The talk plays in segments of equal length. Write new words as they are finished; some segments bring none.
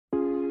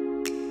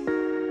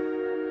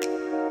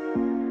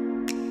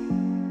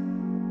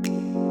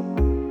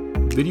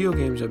Video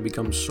games have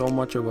become so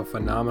much of a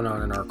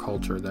phenomenon in our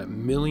culture that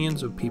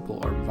millions of people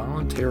are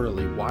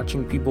voluntarily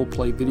watching people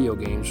play video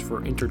games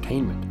for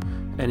entertainment,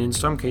 and in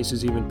some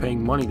cases even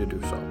paying money to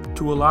do so.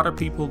 To a lot of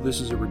people,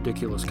 this is a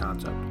ridiculous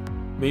concept.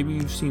 Maybe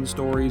you've seen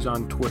stories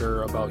on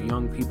Twitter about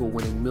young people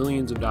winning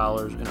millions of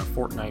dollars in a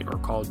Fortnite or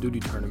Call of Duty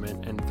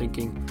tournament and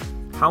thinking,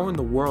 how in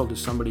the world is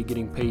somebody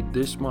getting paid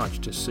this much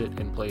to sit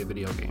and play a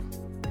video game?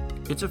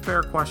 It's a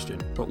fair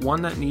question, but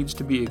one that needs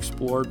to be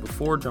explored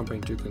before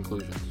jumping to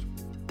conclusions.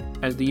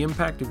 As the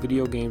impact of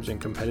video games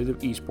and competitive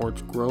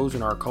esports grows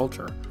in our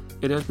culture,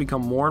 it has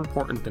become more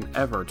important than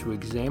ever to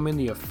examine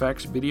the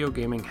effects video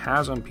gaming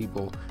has on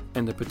people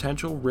and the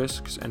potential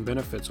risks and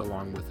benefits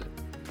along with it.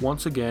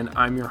 Once again,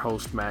 I'm your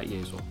host, Matt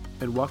Yazel,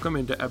 and welcome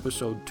into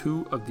episode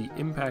 2 of The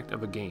Impact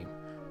of a Game,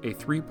 a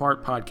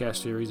 3-part podcast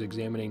series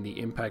examining the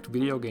impact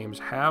video games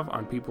have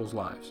on people's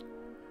lives.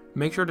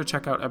 Make sure to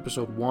check out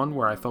episode 1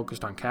 where I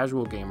focused on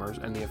casual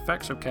gamers and the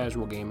effects of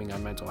casual gaming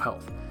on mental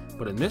health.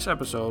 But in this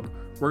episode,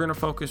 we're going to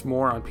focus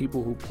more on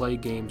people who play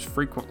games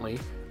frequently,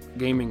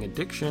 gaming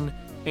addiction,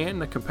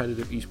 and the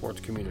competitive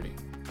esports community.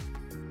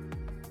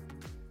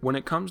 When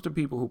it comes to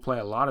people who play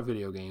a lot of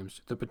video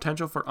games, the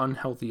potential for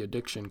unhealthy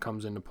addiction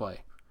comes into play.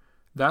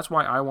 That's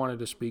why I wanted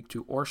to speak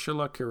to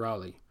Ursula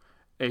Kirali,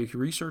 a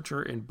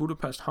researcher in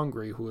Budapest,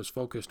 Hungary, who has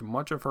focused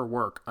much of her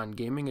work on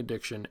gaming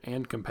addiction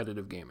and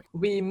competitive gaming.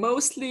 We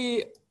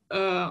mostly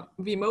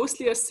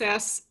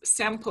assess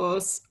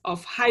samples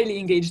of highly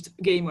engaged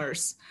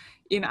gamers.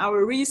 In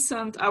our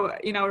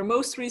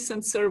most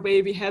recent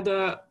survey, we had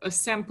a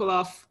sample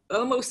of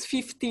almost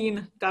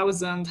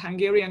 15,000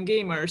 Hungarian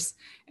gamers,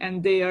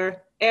 and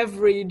their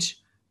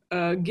average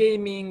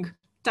gaming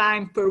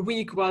time per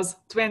week was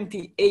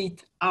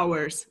 28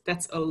 hours.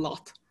 That's a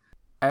lot.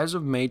 As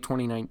of May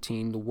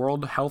 2019, the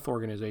World Health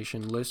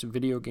Organization lists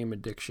video game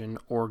addiction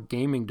or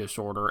gaming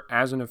disorder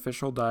as an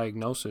official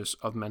diagnosis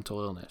of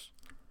mental illness.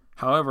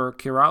 However,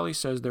 Kirali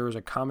says there is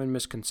a common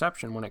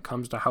misconception when it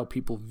comes to how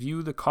people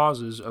view the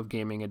causes of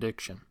gaming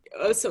addiction.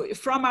 So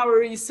from our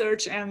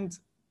research and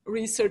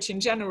research in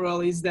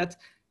general is that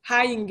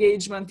high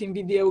engagement in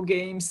video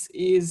games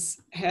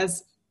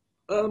has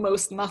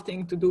almost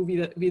nothing to do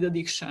with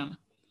addiction.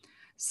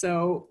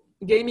 So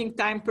gaming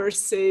time per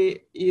se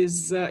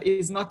is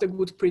not a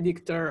good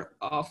predictor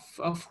of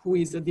who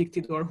is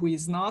addicted or who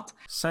is not.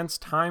 Since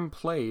time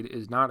played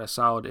is not a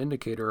solid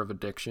indicator of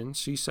addiction,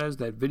 she says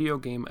that video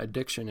game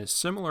addiction is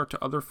similar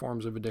to other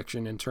forms of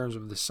addiction in terms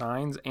of the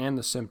signs and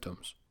the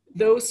symptoms.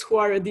 Those who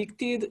are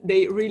addicted,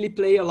 they really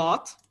play a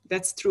lot.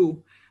 That's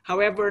true.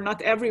 However,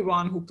 not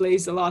everyone who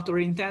plays a lot or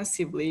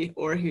intensively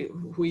or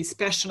who is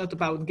passionate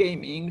about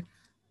gaming,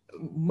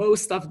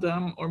 most of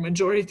them or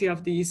majority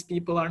of these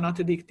people are not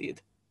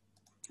addicted.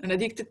 An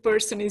addicted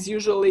person is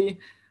usually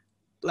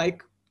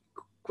like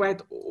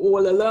quite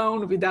all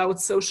alone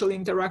without social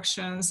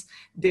interactions.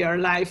 Their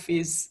life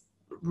is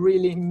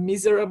really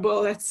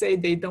miserable, let's say.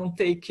 They don't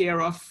take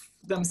care of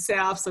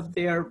themselves, of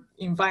their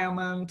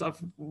environment,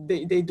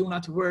 they do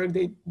not work,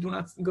 they do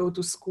not go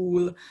to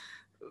school.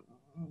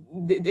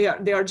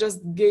 They are just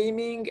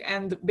gaming,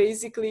 and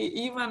basically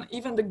even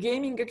the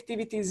gaming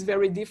activity is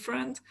very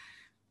different.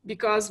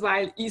 Because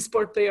while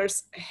esport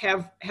players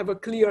have a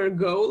clear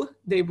goal,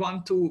 they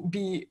want to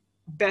be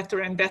better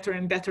and better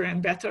and better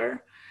and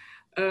better.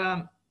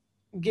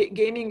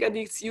 Gaming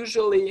addicts,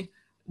 usually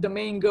the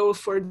main goal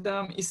for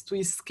them is to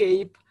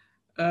escape,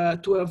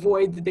 to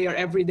avoid their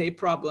everyday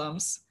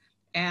problems.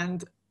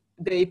 And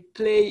they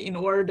play in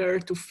order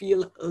to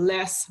feel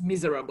less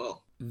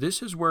miserable.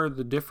 This is where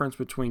the difference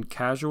between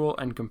casual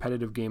and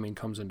competitive gaming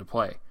comes into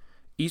play.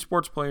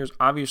 Esports players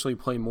obviously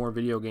play more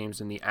video games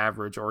than the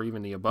average or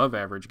even the above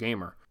average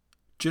gamer.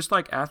 Just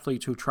like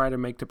athletes who try to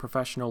make the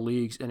professional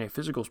leagues in a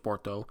physical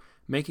sport though,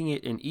 making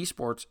it in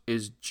esports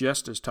is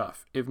just as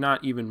tough, if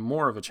not even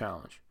more of a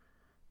challenge.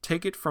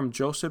 Take it from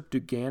Josip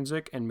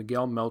Duganzik and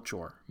Miguel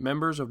Melchor,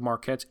 members of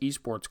Marquette's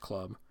esports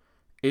club.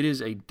 It is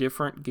a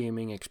different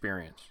gaming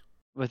experience.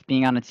 With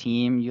being on a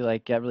team, you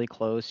get really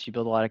close, you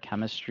build a lot of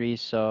chemistry,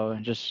 so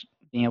just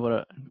being able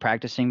to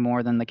practicing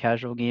more than the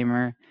casual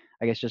gamer,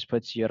 I guess, just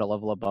puts you at a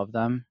level above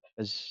them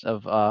because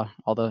of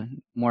all the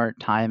more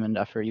time and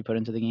effort you put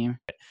into the game.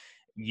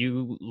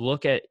 You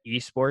look at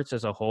esports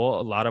as a whole,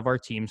 a lot of our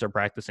teams are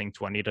practicing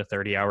 20 to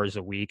 30 hours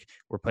a week.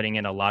 We're putting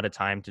in a lot of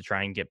time to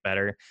try and get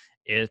better.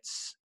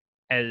 It's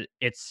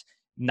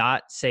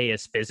not, say,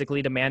 as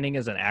physically demanding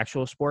as an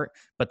actual sport,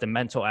 but the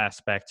mental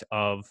aspect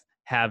of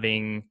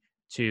having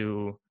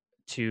to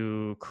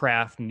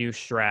craft new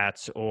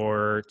strats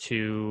or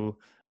to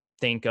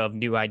think of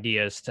new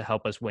ideas to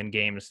help us win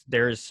games.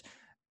 There's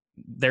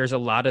a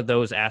lot of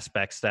those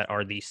aspects that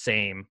are the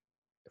same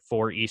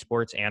for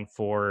esports and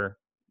for,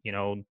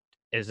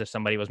 as if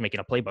somebody was making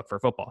a playbook for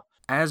football.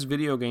 As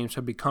video games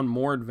have become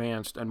more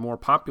advanced and more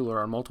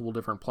popular on multiple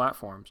different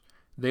platforms,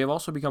 they have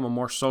also become a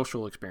more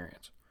social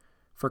experience.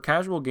 For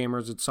casual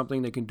gamers, it's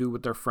something they can do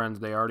with their friends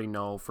they already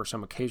know for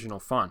some occasional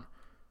fun.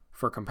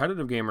 For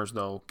competitive gamers,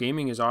 though,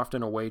 gaming is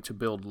often a way to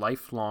build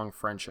lifelong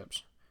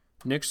friendships.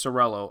 Nick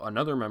Sorello,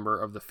 another member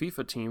of the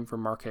FIFA team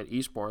from Marquette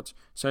Esports,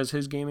 says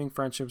his gaming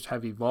friendships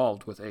have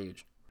evolved with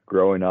age.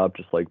 Growing up,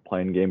 just like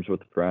playing games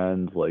with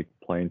friends, like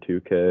playing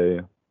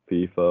 2K,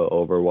 FIFA,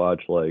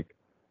 Overwatch, like,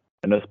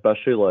 and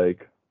especially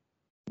like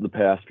the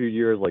past few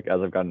years, like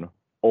as I've gotten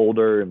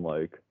older and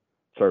like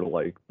started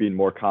like being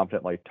more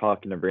confident, like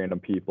talking to random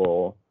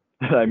people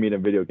that I meet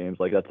in video games,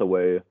 like that's a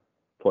way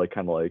to like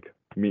kind of like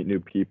meet new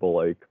people,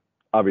 like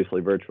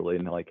obviously virtually,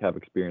 and like have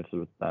experiences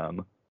with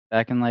them.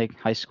 Back in like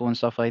high school and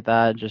stuff like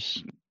that,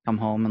 just come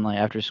home and like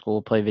after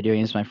school play video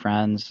games with my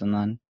friends, and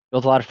then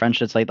built a lot of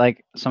friendships.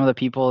 Like some of the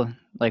people,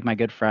 like my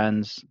good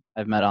friends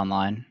I've met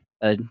online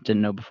that I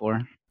didn't know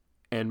before.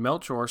 And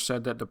Melchor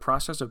said that the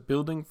process of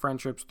building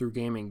friendships through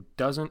gaming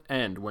doesn't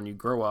end when you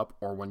grow up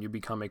or when you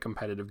become a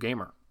competitive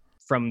gamer.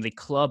 From the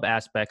club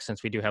aspect,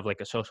 since we do have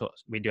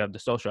the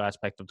social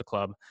aspect of the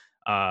club,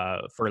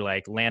 for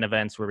like LAN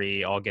events where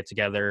we all get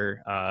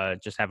together,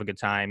 just have a good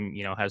time,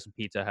 have some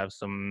pizza, have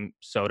some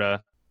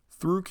soda.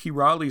 Through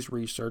Kirali's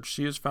research,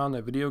 she has found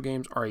that video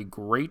games are a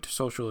great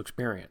social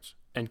experience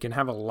and can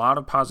have a lot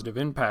of positive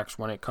impacts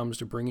when it comes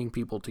to bringing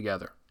people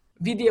together.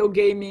 Video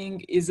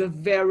gaming is a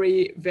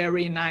very,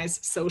 very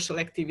nice social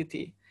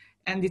activity.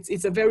 And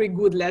it's a very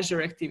good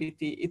leisure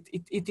activity.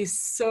 It is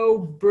so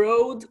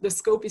broad, the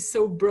scope is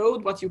so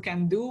broad what you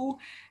can do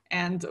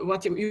and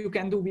what you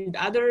can do with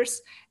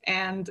others.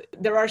 And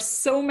there are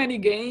so many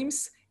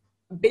games.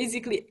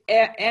 Basically,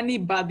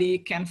 anybody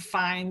can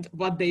find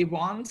what they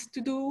want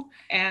to do.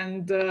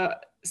 And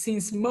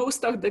since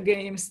most of the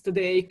games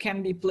today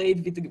can be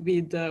played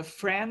with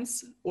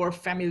friends or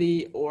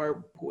family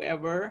or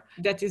whoever,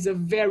 that is a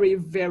very,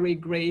 very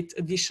great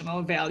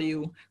additional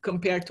value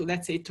compared to,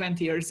 let's say,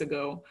 20 years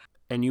ago.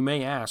 And you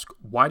may ask,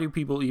 why do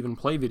people even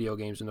play video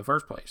games in the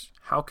first place?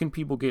 How can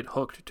people get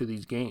hooked to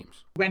these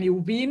games? When you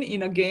win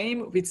in a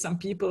game with some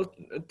people,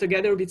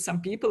 together with some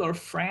people or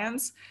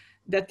friends,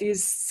 that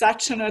is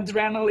such an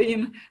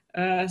adrenaline,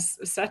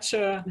 such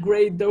a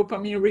great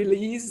dopamine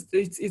release.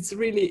 It's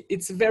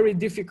very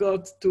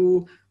difficult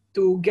to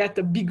get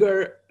a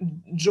bigger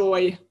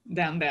joy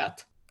than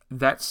that.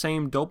 That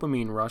same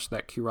dopamine rush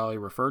that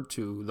Kirali referred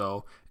to,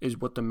 though, is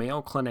what the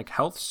Mayo Clinic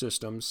Health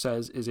System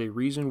says is a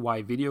reason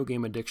why video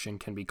game addiction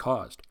can be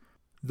caused.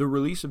 The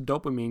release of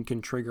dopamine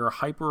can trigger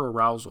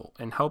hyperarousal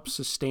and help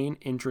sustain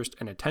interest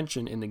and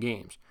attention in the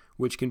games,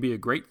 which can be a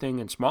great thing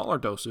in smaller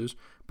doses,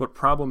 but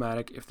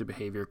problematic if the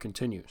behavior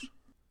continues.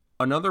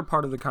 Another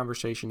part of the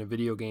conversation of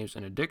video games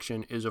and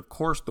addiction is, of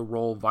course, the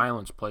role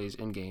violence plays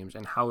in games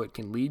and how it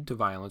can lead to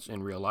violence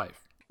in real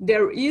life.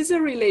 There is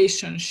a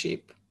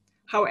relationship,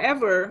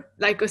 however,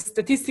 like a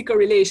statistical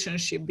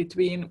relationship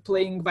between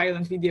playing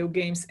violent video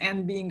games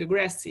and being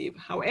aggressive.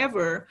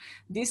 However,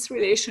 this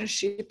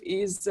relationship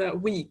is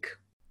weak.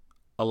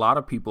 A lot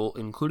of people,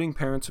 including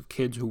parents of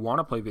kids who want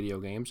to play video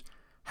games,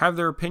 have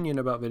their opinion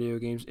about video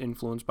games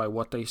influenced by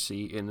what they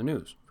see in the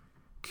news.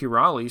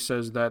 Kirali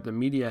says that the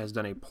media has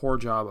done a poor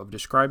job of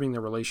describing the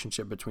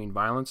relationship between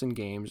violence in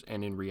games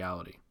and in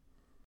reality.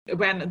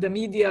 When the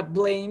media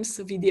blames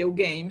video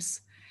games,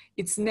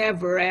 it's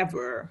never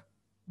ever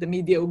the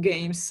video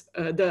games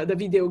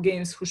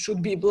who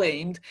should be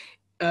blamed.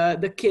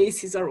 The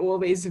cases are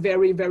always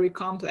very, very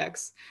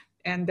complex,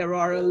 and there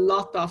are a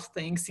lot of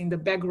things in the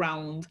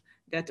background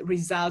that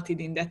resulted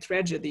in that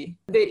tragedy.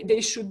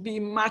 They should be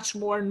much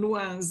more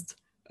nuanced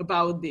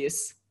about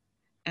this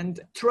and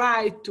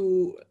try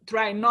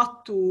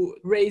not to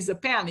raise a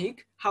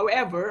panic.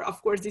 However,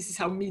 of course, this is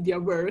how media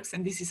works,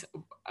 and this is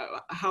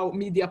how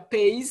media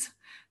pays.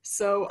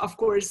 So, of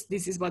course,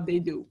 this is what they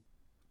do.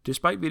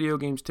 Despite video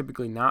games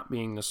typically not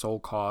being the sole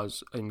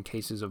cause in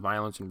cases of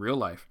violence in real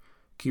life,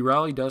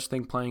 Kirali does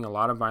think playing a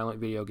lot of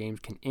violent video games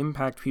can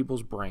impact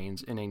people's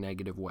brains in a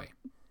negative way.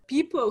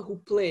 People who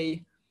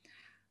play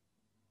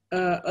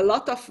a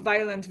lot of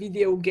violent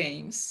video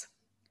games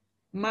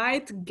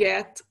might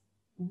get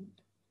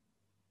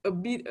a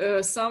bit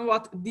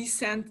somewhat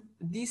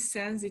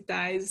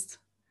desensitized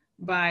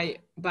by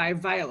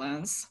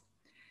violence,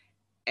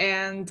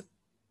 and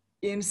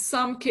in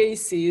some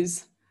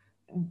cases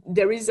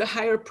there is a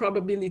higher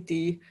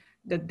probability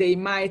that they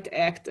might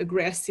act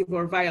aggressive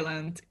or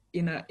violent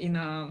in a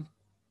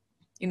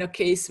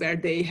case where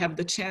they have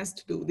the chance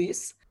to do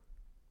this.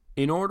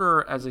 In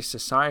order, as a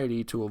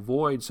society, to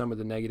avoid some of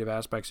the negative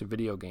aspects of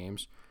video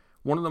games,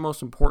 one of the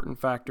most important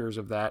factors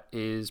of that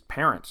is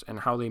parents and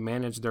how they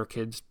manage their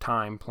kids'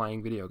 time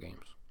playing video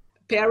games.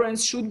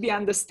 Parents should be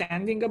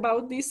understanding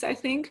about this, I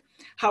think.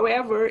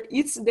 However,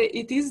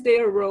 it is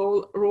their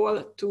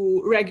role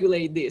to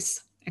regulate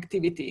this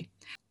activity.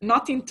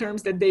 Not in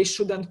terms that they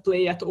shouldn't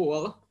play at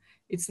all.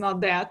 It's not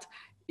that.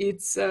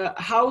 It's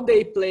how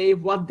they play,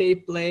 what they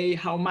play,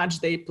 how much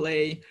they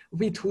play,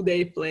 with who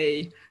they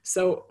play.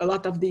 So a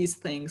lot of these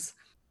things.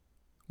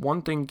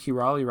 One thing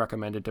Kirali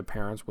recommended to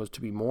parents was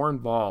to be more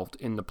involved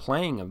in the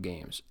playing of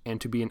games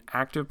and to be an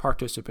active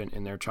participant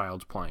in their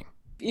child's playing.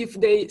 If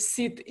they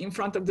sit in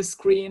front of the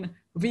screen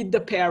with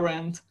the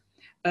parent,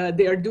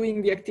 they are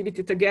doing the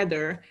activity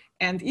together,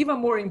 and even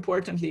more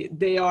importantly,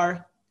 they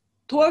are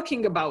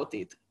talking about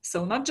it.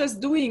 So not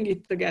just doing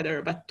it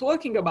together, but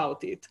talking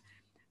about it.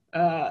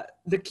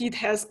 The kid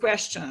has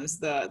questions,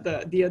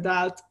 the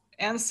adult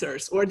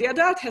answers, or the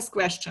adult has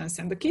questions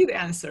and the kid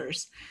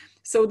answers.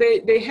 So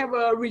they have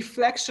a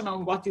reflection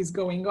on what is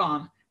going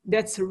on.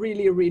 That's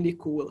really, really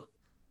cool.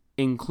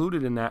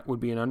 Included in that would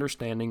be an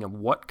understanding of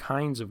what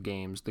kinds of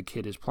games the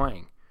kid is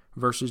playing,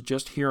 versus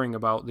just hearing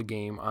about the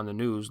game on the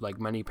news like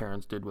many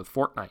parents did with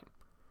Fortnite.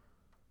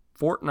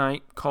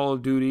 Fortnite, Call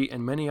of Duty,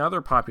 and many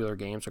other popular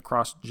games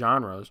across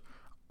genres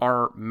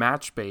are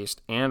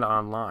match-based and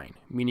online,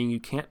 meaning you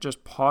can't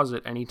just pause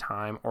at any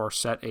time or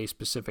set a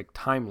specific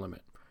time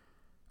limit.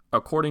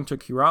 According to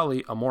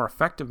Kiraly, a more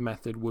effective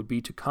method would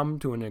be to come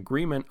to an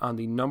agreement on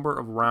the number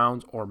of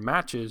rounds or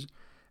matches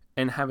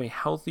and have a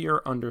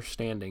healthier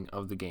understanding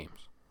of the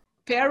games.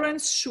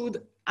 Parents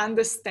should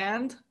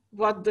understand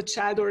what the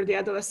child or the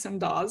adolescent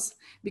does,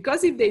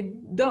 because if they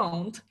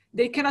don't,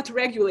 they cannot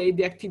regulate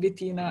the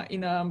activity in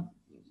an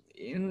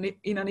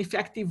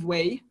effective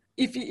way.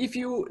 If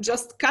you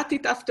just cut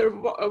it after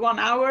 1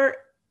 hour,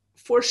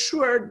 for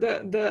sure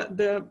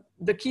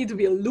the kid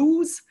will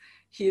lose,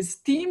 his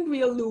team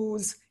will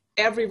lose,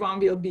 everyone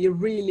will be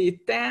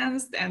really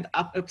tensed and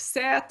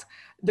upset,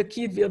 the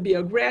kid will be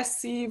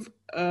aggressive,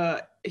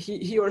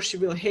 he or she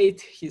will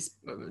hate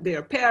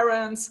their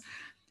parents.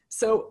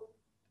 So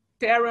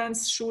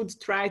parents should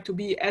try to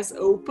be as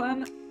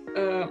open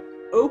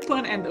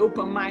and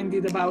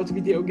open-minded about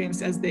video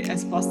games as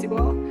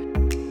possible.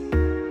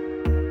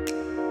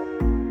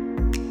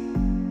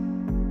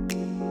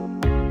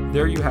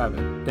 There you have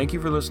it. Thank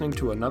you for listening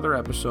to another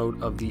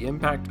episode of The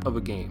Impact of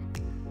a Game.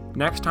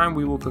 Next time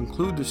we will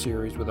conclude the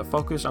series with a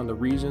focus on the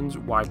reasons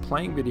why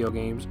playing video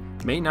games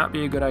may not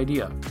be a good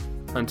idea.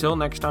 Until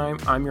next time,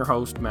 I'm your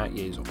host, Matt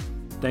Yazel.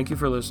 Thank you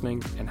for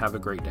listening and have a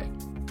great day.